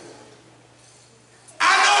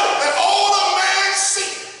 I know that all of man's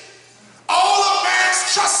sin, all of man's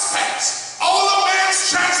trespass, all of man's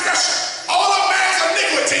transgression, all of man's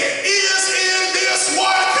iniquity is in this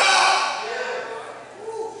one cup.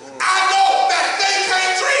 I know that they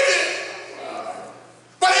can't drink it,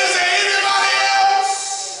 but is there anybody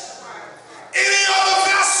else? Any other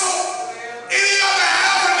vessel? Any other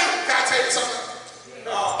avenue? Can I tell you something?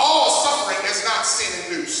 All suffering is not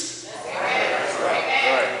sin-induced.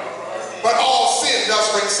 But all sin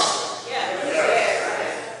does bring suffering.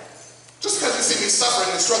 Just because you see me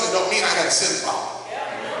suffering and struggling don't mean I got a sin problem.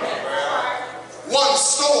 One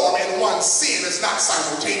storm and one sin is not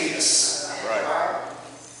simultaneous.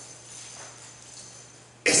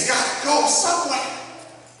 It's got to go somewhere.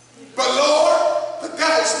 But Lord, the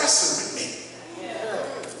devil's messing with me.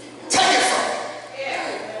 Take it from me.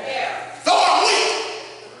 Though I'm weak,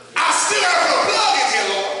 I still have to plug in here,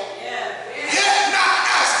 Lord. Yet not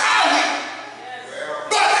as I will,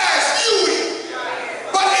 but as you will.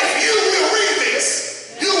 But if you will read this,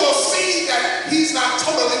 you will see that he's not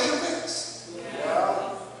totally convinced.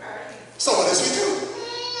 So what does he do?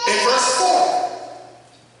 In verse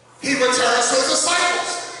 4, he returns to his disciples,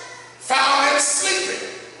 found them sleeping.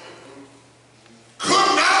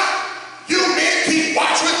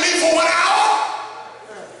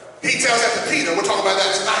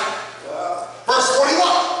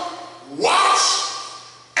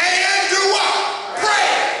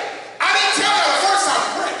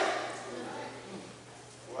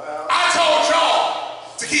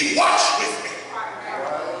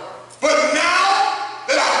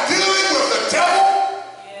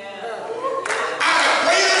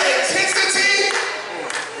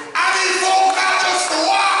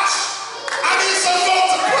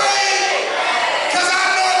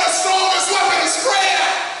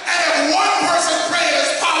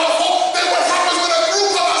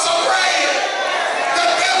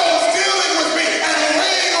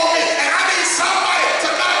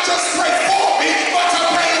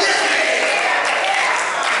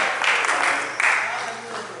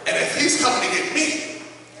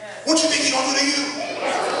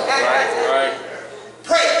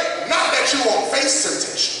 face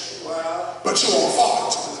temptation, but you won't fall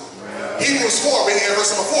into it. Hebrews 4, reading at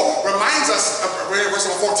verse number 4, reminds us, verse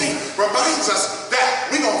number 14, reminds us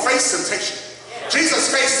that we're going to face temptation.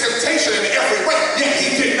 Jesus faced temptation in every way, yet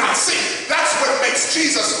he did not sin. That's what makes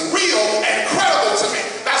Jesus real and credible to me.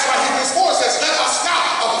 That's why Hebrews 4 says, let us now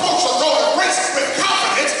approach the throne of grace with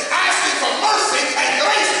confidence, asking for mercy and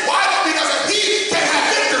grace. Why? Because if he can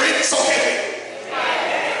have victory, so can we.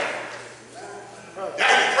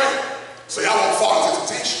 Y'all can pray, so y'all won't fall into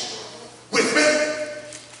temptation. With me,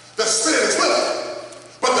 the spirit is willing,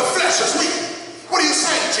 but the flesh is weak. What are you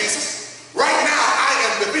saying, Jesus? Right now, I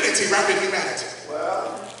am divinity wrapped in humanity.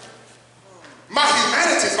 My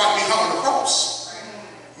humanity is about to be hung on the cross.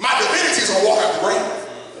 My divinity is going to walk out the grave.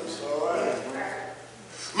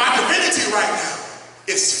 My divinity right now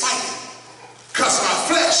is fighting because my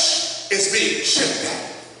flesh is being chipped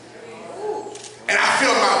at. And I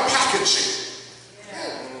feel my packaging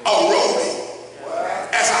eroding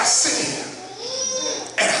as I sit here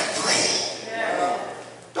and I pray.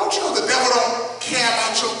 Don't you know the devil don't care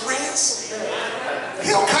about your prayers?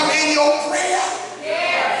 He'll come in your prayer.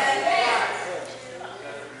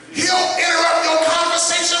 He'll interrupt your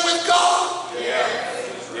conversation with God. Yeah.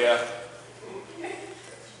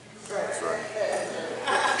 That's right.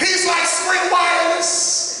 He's like Spring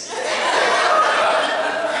Wireless.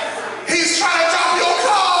 He's trying to drop your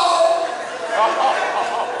call.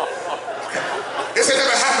 This ain't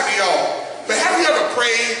never happened to y'all. But have you ever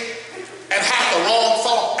prayed and had the wrong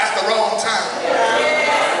thought at the wrong time?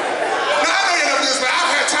 Now, I know you never do this, but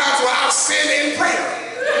I've had times where I've sinned in prayer.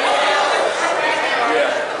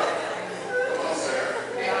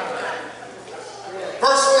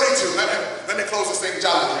 Verse 42, let me close this thing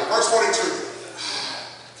jolly here. Verse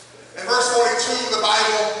 42. In verse 42, the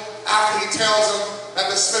Bible, after he tells them that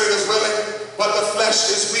the spirit is willing, but the flesh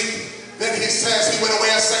is weak, then he says he went away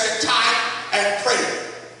a second time and prayed.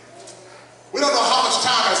 We don't know how much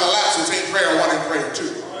time has elapsed between prayer 1 and prayer 2.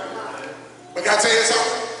 But can I tell you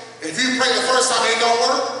something? If you pray the first time and it don't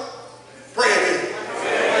work, pray again.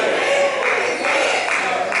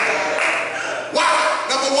 Why?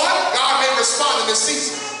 Number one, God may respond in this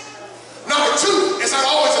season. Number two, it's not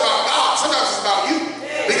always about God. Sometimes it's about you.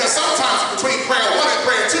 Because sometimes between prayer 1 and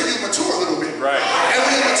prayer 2, you mature a little bit. Right. And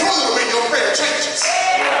when you mature a little bit, your prayer changes.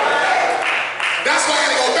 That's why I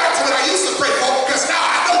got to go back to what I used to pray for, because now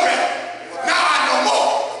I know better. Now I know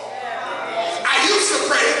more. I used to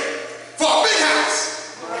pray for a big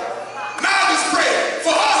house. Now I just pray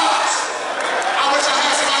for a house. I wish I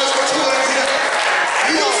had somebody who's mature in here.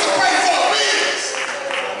 You used to pray for a business.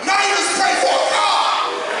 Now you just pray for a car.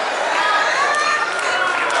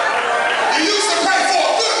 You used to pray for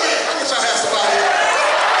a good man. I wish I had somebody here.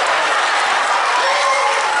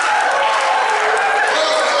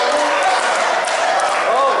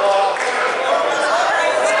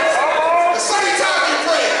 The second time you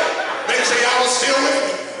pray, make sure y'all was still with me.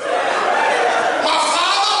 My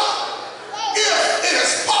Father, if it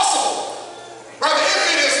is possible, brother, if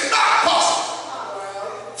it is not possible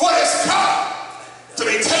for this cup to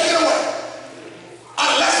be taken away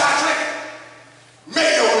unless I drink it,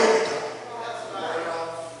 may your will be done.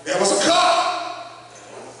 There was a cup.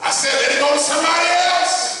 I said, let it go to somebody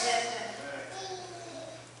else.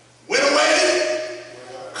 Went away,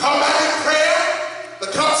 come back in prayer, the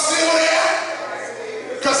cup's still there.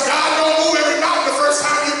 Because God don't move every mountain the first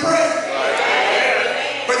time you pray.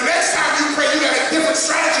 But next time you pray, you got a different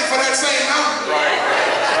strategy for that same mountain. Right.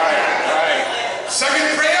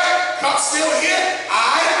 Second prayer, cup's still here.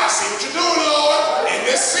 I see what you're doing, Lord. In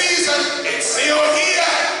this season, it's still here.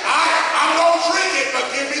 I'm going to drink it,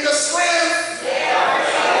 but give me the strength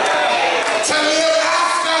to live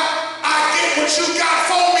after I get what you got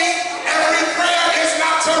for me. Every prayer is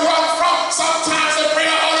not to run from. Sometimes the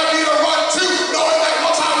prayer ought to be to run to, knowing that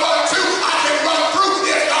once I run to, I can run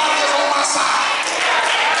through if God is on my side.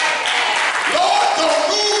 Lord, don't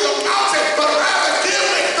move the mountain, but rather give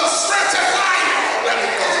me the strength to climb. Let me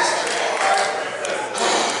close this.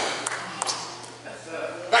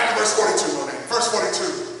 Back to verse 42, Monet. Verse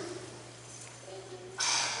 42.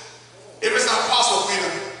 If it's not possible for me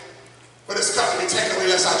for this cup to be taken away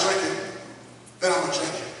unless I drink it, then I'm going to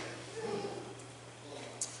drink it.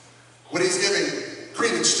 What he's giving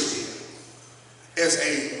credence to here is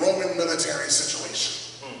a Roman military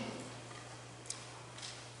situation.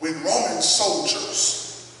 When Roman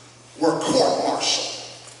soldiers were court-martialed,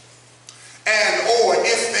 and or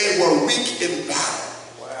if they were weak in battle,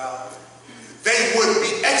 they would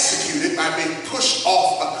be executed by being pushed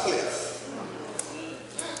off a cliff.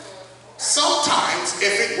 Sometimes,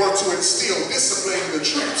 if it were to instill discipline in the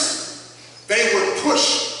troops, they would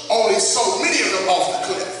push only so many of them off the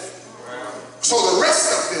cliff. so the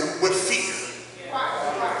rest of them would fear.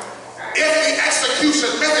 If the execution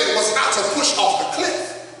method was not to push off the cliff,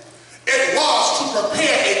 it was to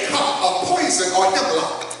prepare a cup of poison or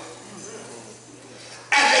hemlock.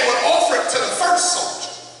 And they would offer it to the first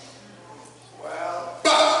soldier.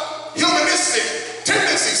 But humanistic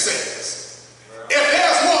tendency says, if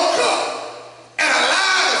there's one cup and a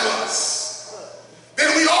line of us,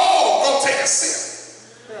 then we all gonna take a sip.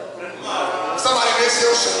 Somebody miss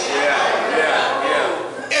your show.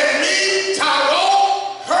 If me,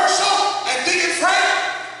 Tyrone, Herschel, and Deacon Frank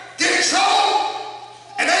get in trouble,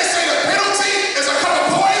 and they say the penalty is a cup of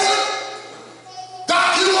poison,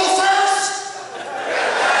 Doc, you go first.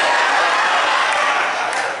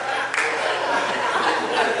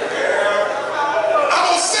 I'm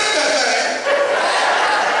gonna sip that thing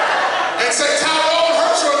and say Tyrone,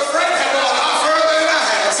 Herschel, and Frank have gone a lot further than I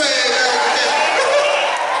have. Say they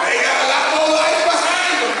got a lot more life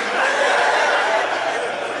behind them.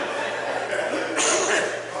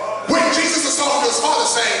 When Jesus is talking to his father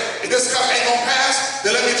saying, if this cup ain't gonna pass,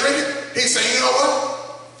 then let me drink it. He's saying, you know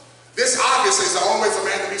what? This obviously is the only way for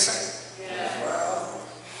man to be saved.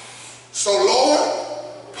 So Lord,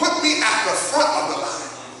 put me at the front of the line.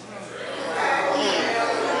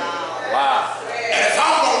 And if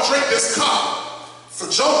I'm gonna drink this cup for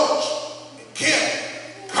George, and Kim,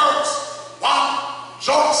 Curtis, Wanda,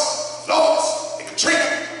 Joyce, Lois, and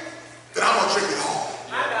Katrina, then I'm gonna drink it all.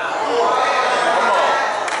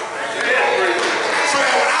 So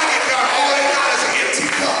that when I get done, all they got is an empty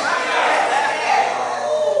cup.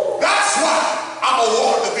 That's why I'm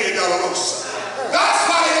awarded the Via Dolorosa. That's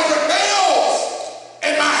why they don't put nails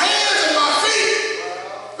in my hands and my feet.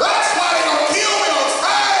 That's why they don't kill me on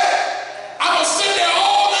Friday. I'm gonna sit there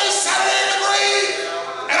all day Saturday in the grave,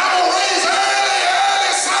 and I'm gonna raise early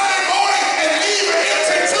Saturday morning and leave an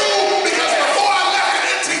empty tomb, because before I left an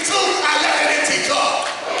empty tomb, I left an empty cup.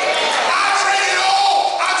 I traded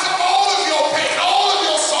all. I took all of your pain, all of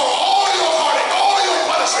your sorrow, all of your heartache, all of your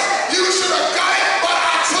punishment. You should have got it, but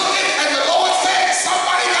I took it, and the Lord said,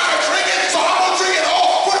 somebody gotta drink it, so I'm gonna drink it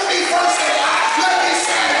all. Put me first in line. Let me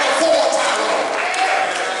stand before Tyrone.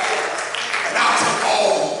 And I'll take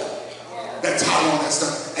all that Tyrone has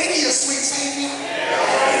done. Ain't he a sweet Savior?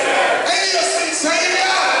 Ain't he a sweet Savior?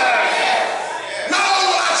 Not only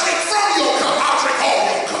will I drink from your cup, I'll drink all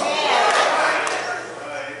your cup.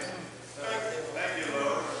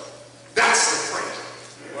 That's the prayer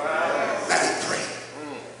that he prayed.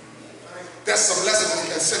 There's some lessons in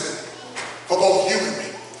Gethsemane for both you and me.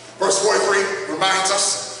 Verse 43 reminds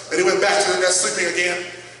us that he went back to the nest sleeping again.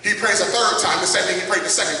 He prays a third time, the same thing he prayed the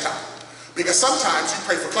second time. Because sometimes you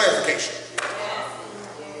pray for clarification.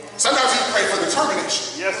 Sometimes you pray for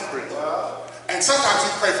determination. Yes, preacher. And sometimes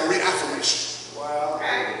you pray for reaffirmation.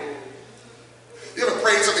 You ever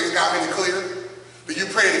prayed something that got really clear? But you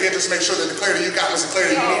pray it again just to make sure that the clarity you got was the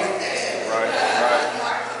clarity you needed? Right.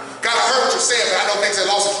 God, I heard what you said, but I know things are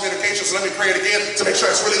lost in communication, so let me pray it again to make sure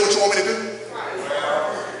it's really what you want me to do.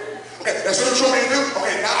 Okay, that's really what you want me to do?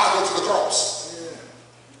 Okay, now I'll go to the cross.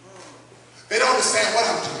 They don't understand what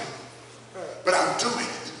I'm doing, but I'm doing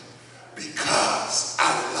it because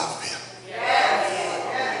I love them.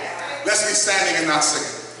 Let's be standing and not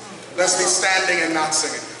singing. Let's be standing and not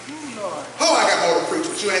singing. Oh, I got more to preach,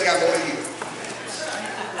 but you ain't got more to hear.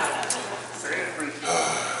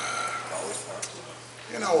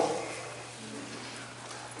 You know,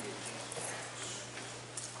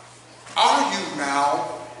 are you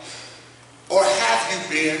now, or have you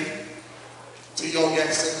been to your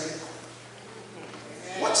Gethsemane?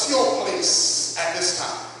 What's your place at this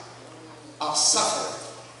time of suffering,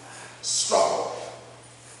 struggle,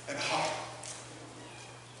 and heart?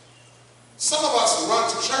 Some of us run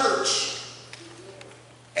to church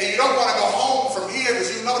and you don't want to go home from here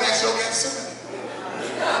because you know that's your Gethsemane.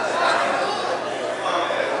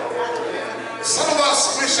 Some of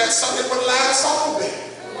us wish that Sunday would last all day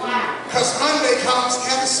because Monday comes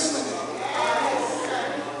Gethsemane.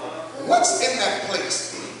 What's in that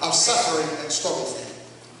place of suffering and struggle for you?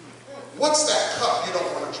 What's that cup you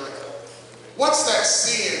don't want to drink? What's that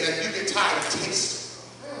sin that you get tired of tasting?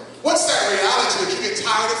 What's that reality that you get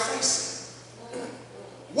tired of facing?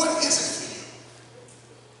 What is it for you?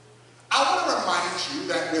 I want to remind you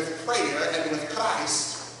that with prayer and with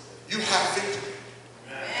Christ, you have victory.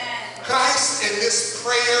 Christ in this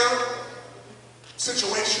prayer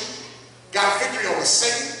situation got victory over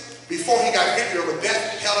Satan before he got victory over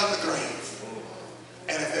death, hell, and the grave.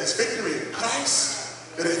 And if there's victory in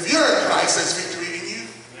Christ, then if you're in Christ, there's victory in you.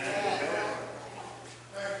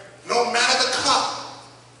 No matter the cup,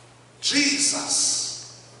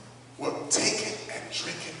 Jesus will take it and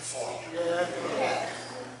drink it for you.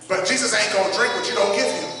 But Jesus ain't going to drink what you don't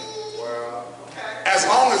give him. As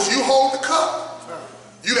long as you hold the cup,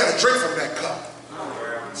 you got to drink from that cup.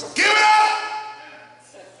 So give it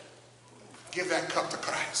up. Give that cup to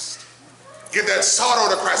Christ. Give that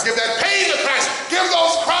sorrow to Christ. Give that pain to Christ. Give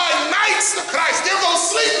those crying nights to Christ. Give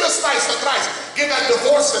those sleepless nights to Christ. Give that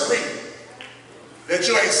divorce decree that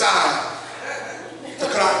you ain't signed to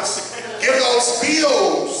Christ. Give those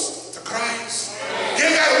bills to Christ.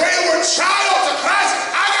 Give that wayward child to Christ.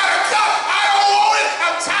 I got a cup. I don't want it.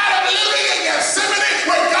 I'm tired of living in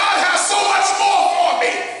Gethsemane where God has so much more for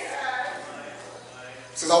me.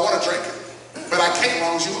 He says, I want to drink it, but I can't as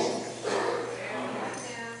long as you hold it.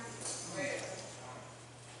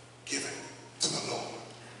 Give it to the Lord.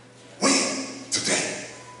 When? Today.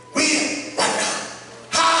 When? Right now.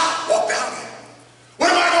 How? Walk down here. What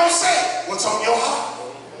am I going to say? What's on your heart?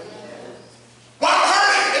 While I'm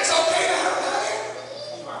hurting, it's okay to hurt.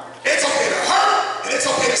 It's okay to hurt, and it's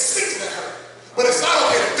okay to speak to that hurt. But it's not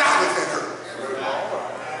okay to die with that hurt.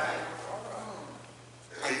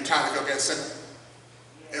 Are you tired of your Gethsemane?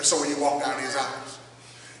 If so, will you walk down these aisles?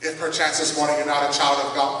 If perchance this morning you're not a child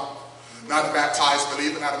of God, not a baptized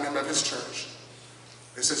believer, not a member of his church,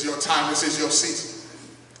 this is your time, this is your season.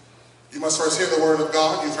 You must first hear the word of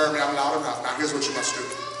God. You've heard me, I'm loud enough. Now here's what you must do.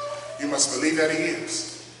 You must believe that he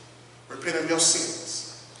is. Repent of your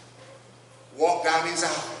sins. Walk down these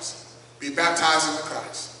aisles. Be baptized into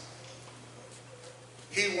Christ.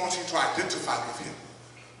 He wants you to identify with him.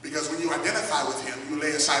 Because when you identify with him, you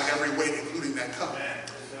lay aside every weight, including that cup,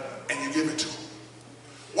 and you give it to him.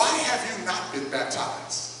 Why have you not been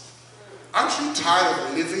baptized? Aren't you tired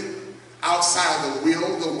of living outside the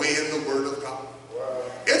will, the way, and the word of God?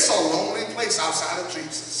 It's a lonely place outside of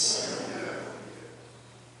Jesus.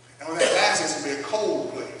 And when that last, it's going to be a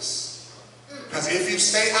cold place. Because if you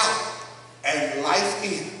stay out and life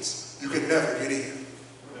ends, you can never get in.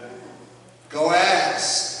 Go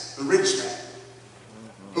ask the rich man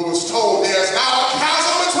who was told there's now a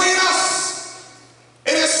chasm between us.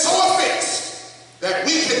 It is so affixed that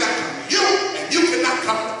we cannot come to you and you cannot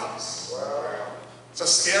come to us. It's a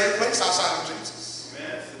scary place outside of Jesus.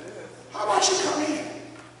 How about you come in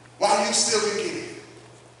while you still can get in?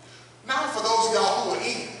 Now for those of y'all who are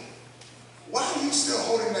in, why are you still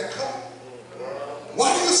holding that cup?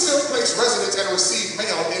 Why do you still place residence and receive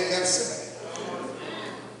mail in Gethsemane?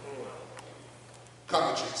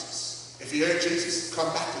 Come to Jesus. If you ain't Jesus,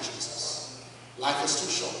 come back to Jesus. Life is too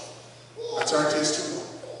short. Eternity is too long.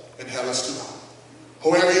 And hell is too long.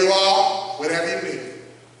 Whoever you are, whatever you need,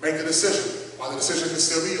 make the decision while the decision can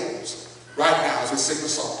still be yours. Right now as we sing the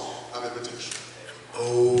song of invitation.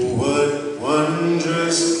 Oh, what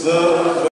wondrous love.